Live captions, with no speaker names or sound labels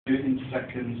Do it in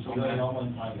seconds. You only want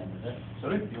one time then, is it?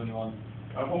 Sorry? You only want...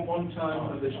 I want one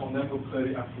time of this one, then we'll clear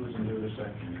it afterwards and do it a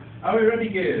second. Are we ready,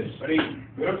 gears? Ready?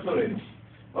 We're up for it.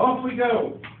 Off we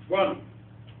go. 1,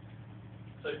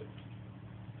 2,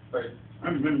 3.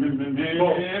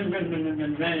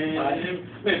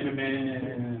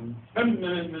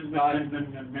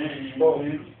 4.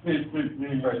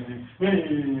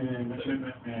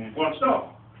 One,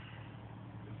 stop.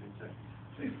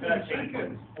 10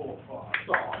 seconds. 4, 5.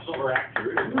 It's not very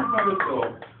accurate, is it? Not bad at all.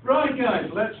 Right, guys,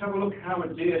 let's have a look at how a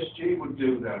DSG would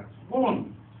do that.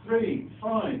 1, 3,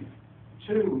 5,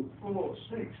 2, 4,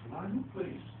 6. Line up,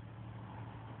 please.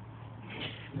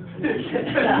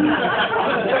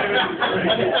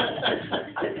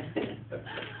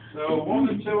 So 1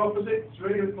 and 2 opposite,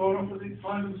 3 and 4 opposite,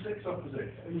 5 and 6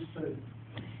 opposite.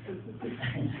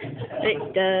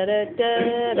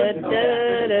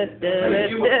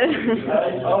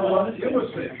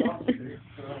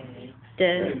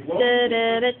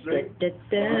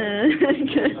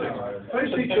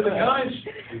 Face each other, guys.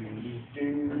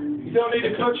 You don't need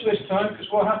a clutch this time, because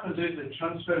what happens is the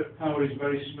transfer of power is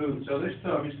very smooth. So this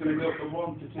time it's going to go from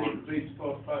 1 to 2 to 3 to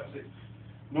 4 to 5 to 6.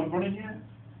 Not running yet?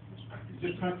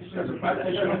 Just practice as a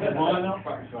practice run. Why not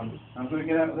practice run? I'm going to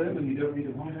get out of there when you don't need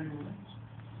a wide angle lens.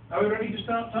 Are we ready to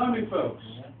start timing, folks?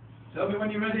 Yeah. Tell me when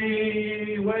you're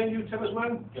ready. Wayne, you tell us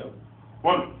when. Go.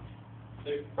 1,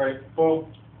 2, 3, 4,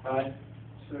 5,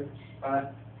 6, 5,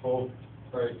 4,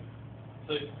 3,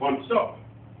 2, 1, stop.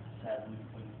 7.2.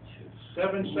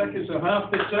 7 seconds, so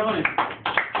half the time.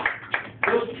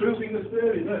 Just proving the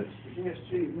theory, look, the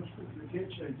DSG is much quicker than gear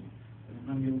changing than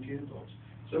a manual gearbox.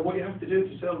 So what you have to do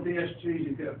to sell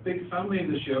DSGs is get a big family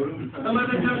in the showroom and let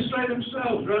them demonstrate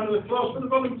themselves. Round of applause for the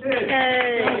volunteers.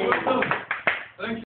 Yay. Well done.